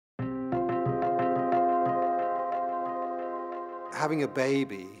having a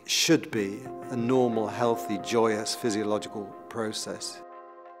baby should be a normal, healthy, joyous, physiological process.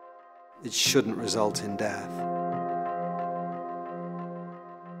 It shouldn't result in death.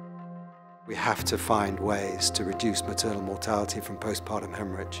 We have to find ways to reduce maternal mortality from postpartum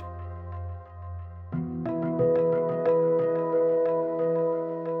hemorrhage.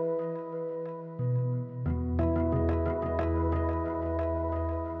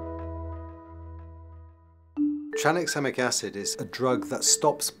 Tranexamic acid is a drug that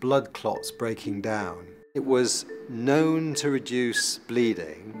stops blood clots breaking down. It was known to reduce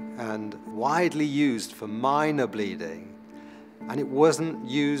bleeding and widely used for minor bleeding, and it wasn't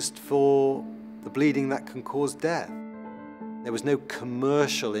used for the bleeding that can cause death. There was no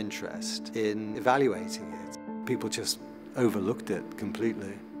commercial interest in evaluating it. People just overlooked it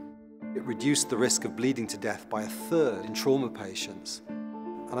completely. It reduced the risk of bleeding to death by 1/3 in trauma patients.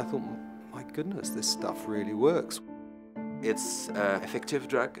 And I thought, my goodness, this stuff really works. It's an effective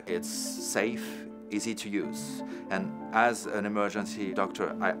drug, it's safe, easy to use. And as an emergency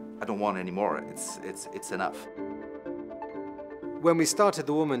doctor, I don't want any more. It's enough. When we started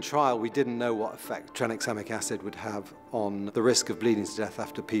the woman trial, we didn't know what effect tranexamic acid would have on the risk of bleeding to death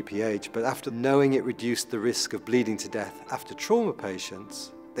after PPH, but after knowing it reduced the risk of bleeding to death after trauma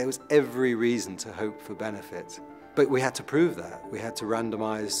patients, there was every reason to hope for benefit. But we had to prove that. We had to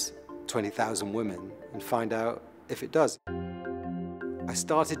randomize 20,000 women and find out if it does. I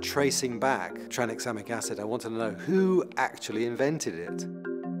started tracing back tranexamic acid. I wanted to know who actually invented it.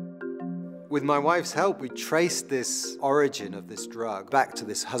 With my wife's help, we traced this origin of this drug back to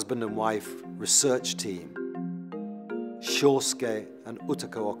this husband and wife research team, Shosuke and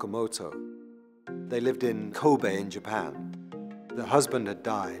Utako Okamoto. They lived in Kobe in Japan. The husband had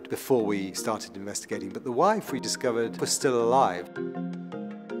died before we started investigating, but the wife, we discovered, was still alive.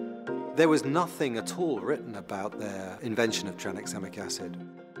 There was nothing at all written about their invention of tranexamic acid.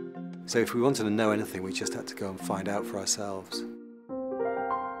 So if we wanted to know anything, we just had to go and find out for ourselves.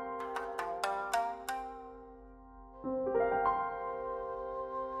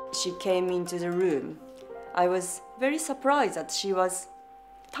 She came into the room. I was very surprised that she was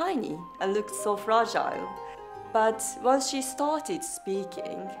tiny and looked so fragile. But once she started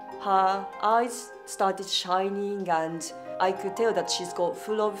speaking, her eyes started shining, and I could tell that she's got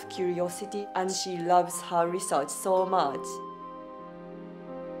full of curiosity and she loves her research so much.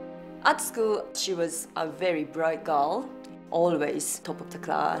 At school, she was a very bright girl, always top of the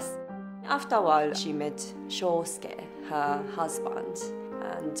class. After a while, she met Shosuke, her husband,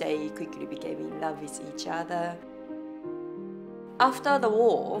 and they quickly became in love with each other. After the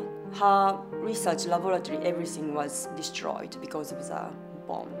war, her research laboratory, everything was destroyed because of the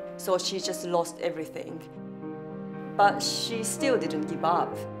bomb. So she just lost everything. But she still didn't give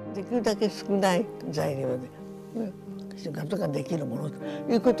up. できるだけ少ない材料で出荷とかできるものと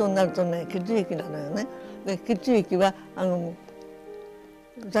いうことになるとね、血液なのよね。で血液は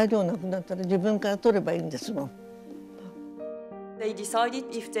材料なくなったら自分から取ればいいんですもん。They decided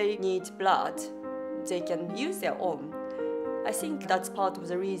if they need blood, they can use their own. I think that's part of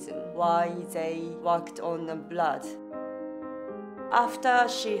the reason why they worked on the blood. After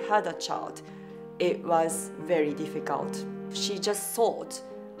she had a child, it was very difficult. She just thought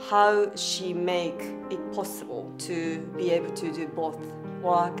how she make it possible to be able to do both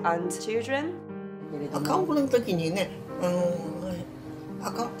work and children. 赤ん坊の時にね、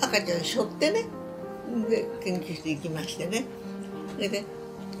赤ちゃん背負ってね、で研究していきましてね。それで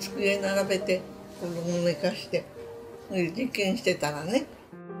机並べて子供寝かして実験してたらね。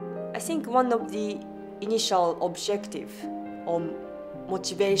I think one of the initial objective or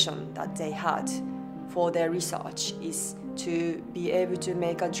motivation that they had for their research is to be able to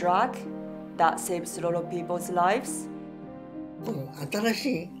make a drug that saves a lot of people's lives. 新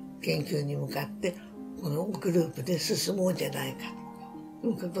しい研究に向かってこのグループで進もうじゃないかと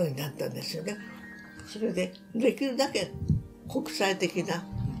いうことになったんですよね。それでできるだけ国際的な、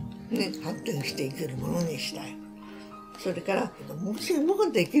ね、発展していけるものにしたい。それからもしも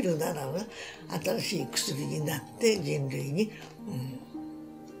ができるならば新しい薬になって人類に、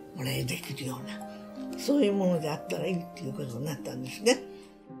お礼できるようなそういうものであったらいいっていうことになったんですね。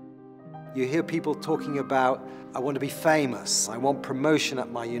You hear people talking about, I want to be famous, I want promotion at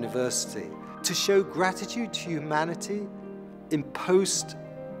my university. To show gratitude to humanity in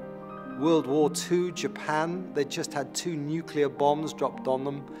post-World War II Japan, they just had 2 nuclear bombs dropped on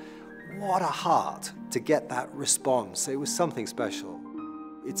them. What a heart to get that response. It was something special.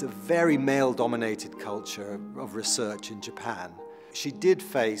 It's a very male-dominated culture of research in Japan. She did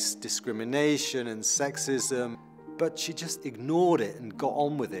face discrimination and sexism, but she just ignored it and got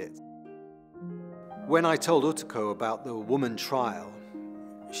on with it. When I told Utako about the woman trial,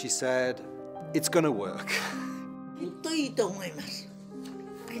 she said, "It's going to work." きっといいと思います。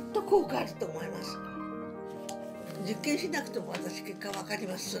きっと効果あると思います。実験しなくても私結果わかり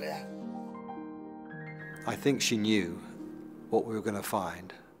ます、それは。I think she knew what we were going to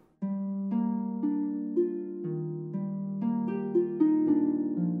find.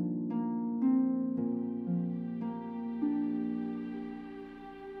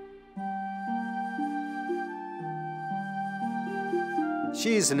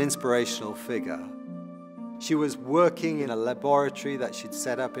 She's an inspirational figure. She was working in a laboratory that she'd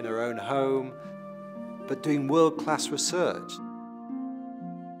set up in her own home, but doing world-class research.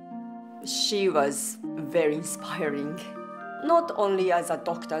 She was very inspiring, not only as a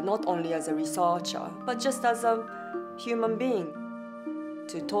doctor, not only as a researcher, but just as a human being.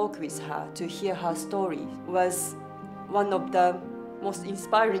 To talk with her, to hear her story was one of the most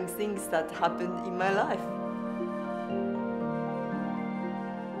inspiring things that happened in my life.